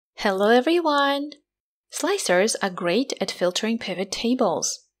Hello everyone! Slicers are great at filtering pivot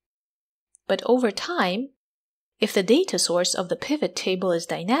tables. But over time, if the data source of the pivot table is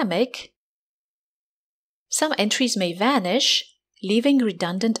dynamic, some entries may vanish, leaving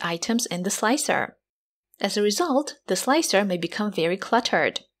redundant items in the slicer. As a result, the slicer may become very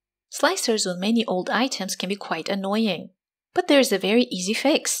cluttered. Slicers with many old items can be quite annoying, but there's a very easy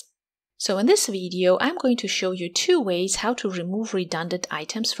fix. So in this video, I'm going to show you 2 ways how to remove redundant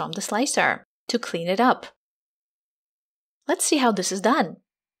items from the slicer to clean it up. Let's see how this is done.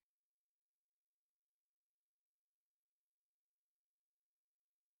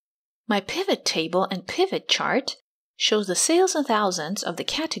 My pivot table and pivot chart shows the sales in thousands of the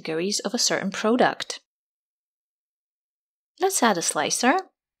categories of a certain product. Let's add a slicer,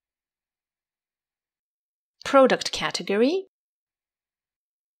 product category,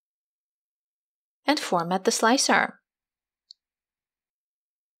 and format the slicer.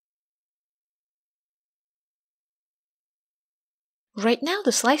 Right now,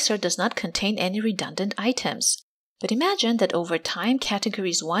 the slicer does not contain any redundant items, but imagine that over time,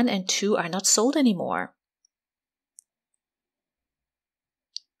 categories 1 and 2 are not sold anymore.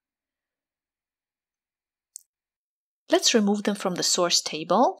 Let's remove them from the source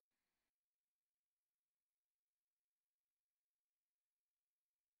table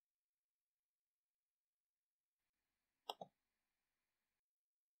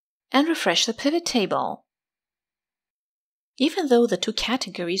and refresh the pivot table. Even though the 2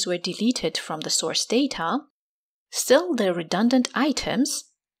 categories were deleted from the source data, still the redundant items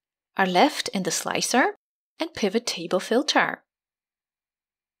are left in the slicer and pivot table filter.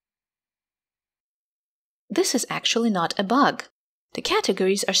 This is actually not a bug. The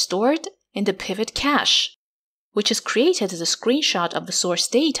categories are stored in the pivot cache, which is created as a screenshot of the source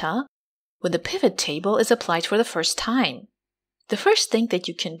data when the pivot table is applied for the first time. The first thing that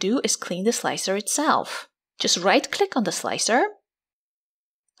you can do is clean the slicer itself. Just right-click on the slicer,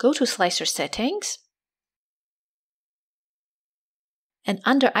 go to Slicer Settings, and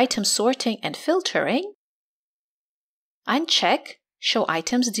under Item Sorting and Filtering, uncheck Show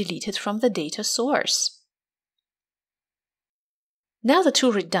Items Deleted from the Data Source. Now the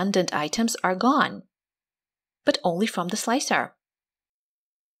 2 redundant items are gone, but only from the slicer.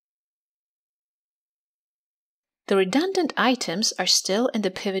 The redundant items are still in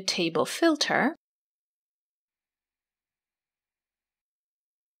the pivot table filter,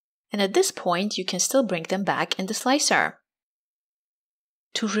 and at this point you can still bring them back in the slicer.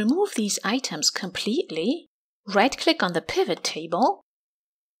 To remove these items completely, right-click on the pivot table,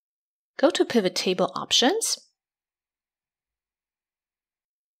 go to PivotTable Options,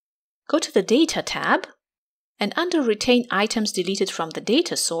 go to the Data tab, and under Retain Items Deleted from the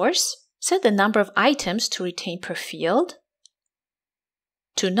Data Source, set the number of items to retain per field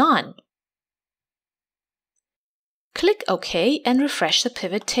to none. Click OK and refresh the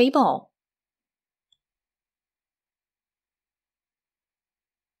pivot table.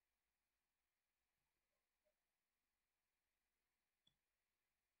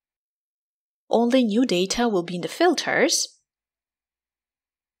 Only new data will be in the filters,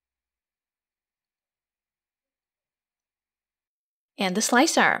 and the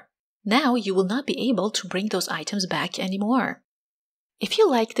slicer. Now you will not be able to bring those items back anymore. If you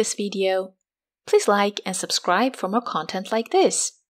like this video, please like and subscribe for more content like this.